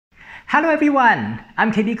Hello everyone,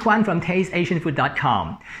 I'm KB Kwan from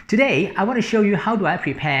TasteAsianFood.com. Today I want to show you how do I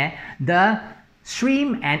prepare the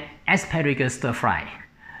shrimp and asparagus stir fry.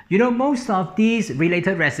 You know, most of these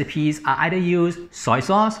related recipes are either use soy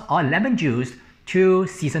sauce or lemon juice to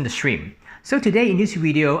season the shrimp. So today in this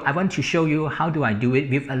video I want to show you how do I do it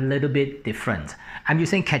with a little bit different. I'm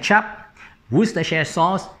using ketchup, Worcestershire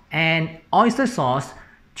sauce and oyster sauce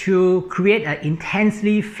to create an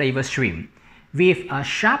intensely flavored shrimp, with a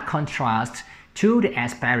sharp contrast to the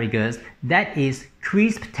asparagus that is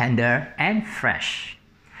crisp, tender and fresh.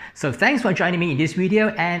 So thanks for joining me in this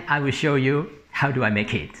video, and I will show you how do I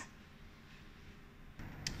make it.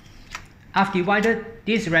 I've divided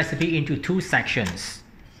this recipe into two sections.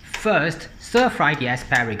 First, stir fry the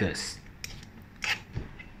asparagus.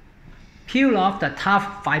 Peel off the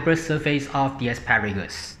tough fibrous surface of the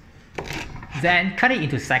asparagus. Then cut it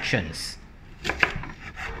into sections.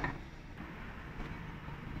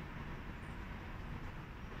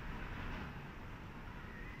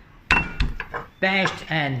 Bashed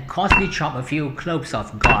and coarsely chop a few cloves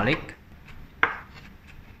of garlic.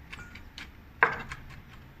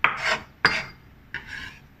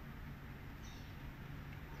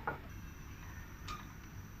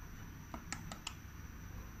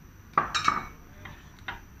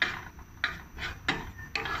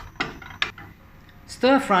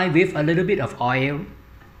 Stir fry with a little bit of oil.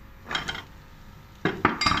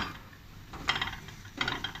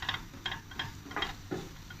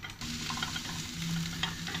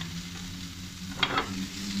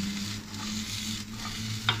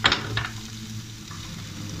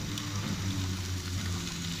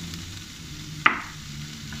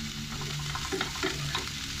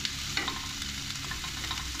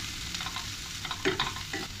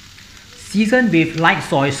 Season with light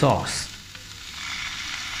soy sauce.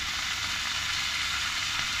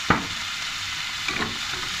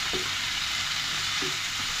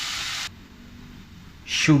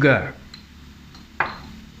 Sugar.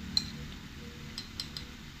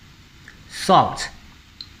 Salt.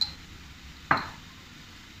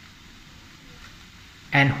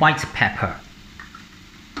 And white pepper.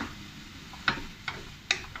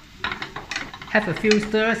 Have a few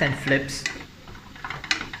stirs and flips.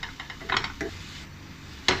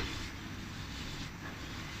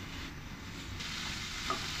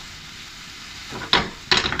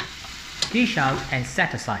 Dish out and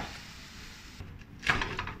set aside.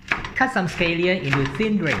 Cut some scallion into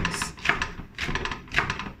thin rings.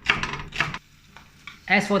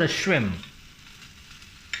 As for the shrimp,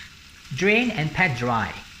 drain and pat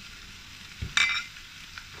dry.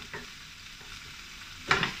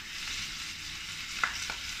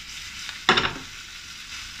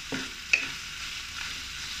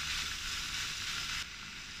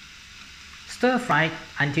 Stir fry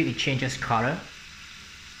until it changes color.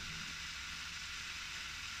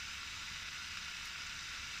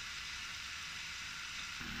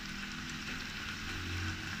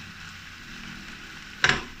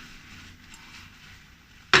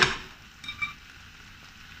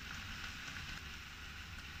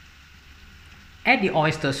 Add the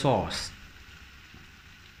oyster sauce.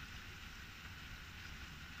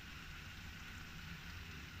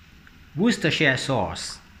 Worcestershire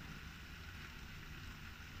sauce.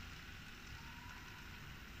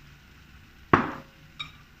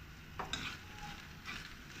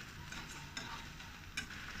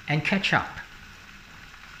 And ketchup.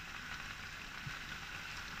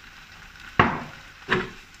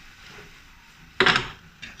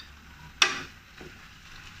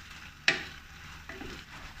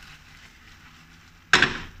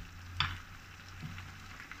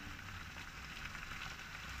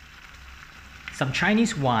 Some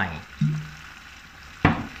Chinese wine.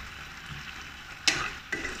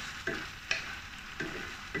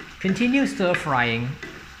 Continue stir frying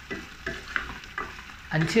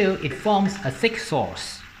until it forms a thick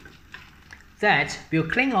sauce that will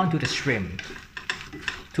cling onto the shrimp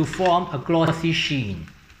to form a glossy sheen.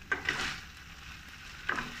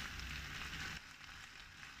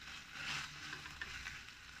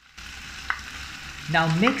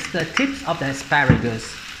 Now mix the tips of the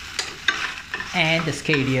asparagus and the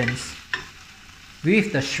scallions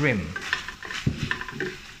with the shrimp.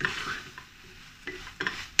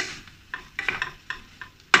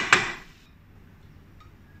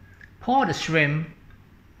 Pour the shrimp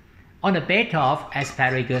on a bed of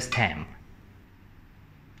asparagus stem.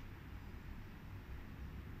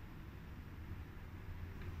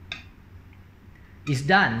 It's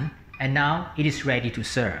done, and now it is ready to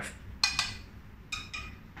serve.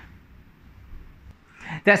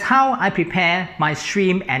 That's how I prepare my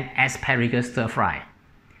shrimp and asparagus stir fry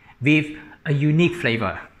with a unique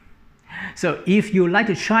flavor. So if you like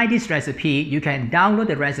to try this recipe, you can download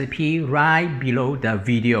the recipe right below the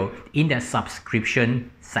video in the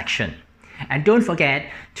subscription section. And don't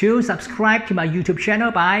forget to subscribe to my YouTube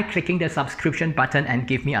channel by clicking the subscription button and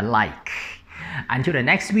give me a like. Until the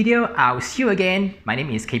next video, I'll see you again. My name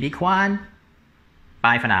is KB Kwan.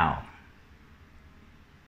 Bye for now.